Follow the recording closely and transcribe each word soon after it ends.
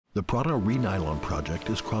The Prada Re-Nylon project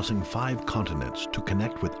is crossing 5 continents to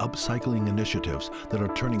connect with upcycling initiatives that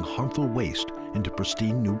are turning harmful waste into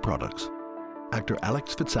pristine new products. Actor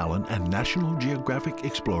Alex Fitzalan and National Geographic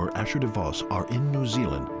Explorer Asha de Vos are in New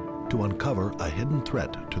Zealand to uncover a hidden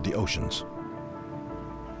threat to the oceans.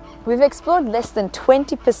 We've explored less than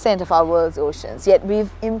 20% of our world's oceans, yet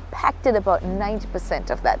we've impacted about 90%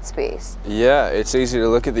 of that space. Yeah, it's easy to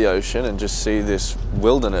look at the ocean and just see this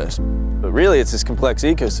wilderness. But really it's this complex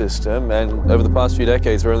ecosystem, and over the past few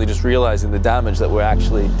decades we're only just realizing the damage that we're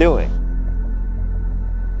actually doing.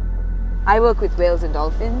 I work with whales and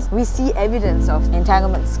dolphins. We see evidence of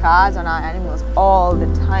entanglement scars on our animals all the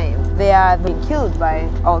time. They are being killed by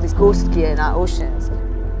all this ghost gear in our oceans.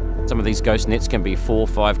 Some of these ghost nets can be 4 or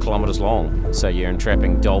 5 kilometres long. So you're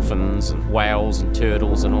entrapping dolphins and whales and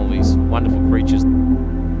turtles and all these wonderful creatures. We're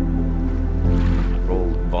all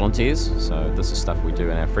volunteers, so this is stuff we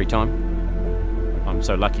do in our free time. I'm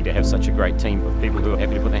so lucky to have such a great team of people who are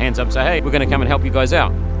happy to put their hands up and say, hey, we're going to come and help you guys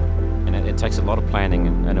out. And it takes a lot of planning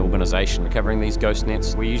and organisation recovering these ghost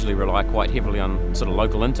nets. We usually rely quite heavily on sort of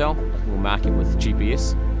local intel. We'll mark it with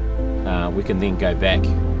GPS. We can then go back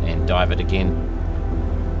and dive it again.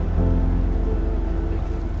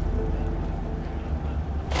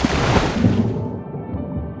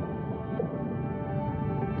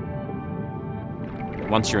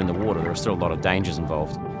 Once you're in the water, there are still a lot of dangers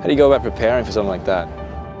involved. How do you go about preparing for something like that?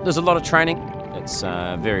 There's a lot of training. It's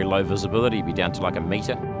very low visibility. You'd be down to like a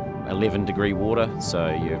metre, 11-degree water, so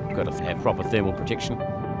you've got to have proper thermal protection.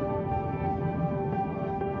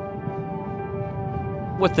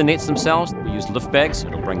 With the nets themselves, we use lift bags.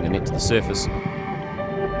 It'll bring the net to the surface.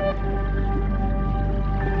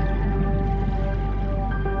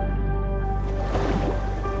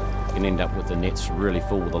 You can end up with the nets really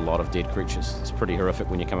full with a lot of dead creatures. It's pretty horrific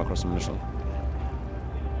when you come across them initially.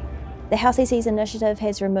 The Healthy Seas Initiative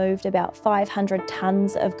has removed about 500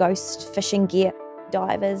 tonnes of ghost fishing gear.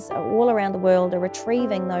 Divers all around the world are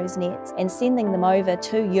retrieving those nets and sending them over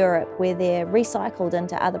to Europe where they're recycled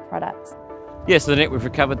into other products. Yes, the net we've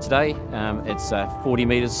recovered today, it's a 40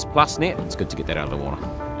 metres plus net. It's good to get that out of the water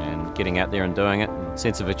and getting out there and doing it.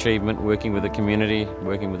 Sense of achievement, working with the community,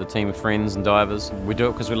 working with a team of friends and divers. We do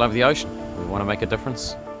it because we love the ocean. We want to make a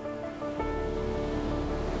difference.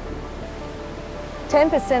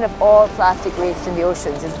 10% of all plastic waste in the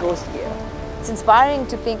oceans is ghost gear. It's inspiring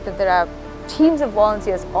to think that there are teams of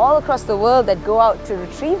volunteers all across the world that go out to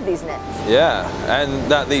retrieve these nets. Yeah, and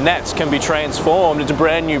that the nets can be transformed into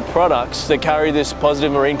brand new products that carry this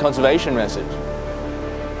positive marine conservation message.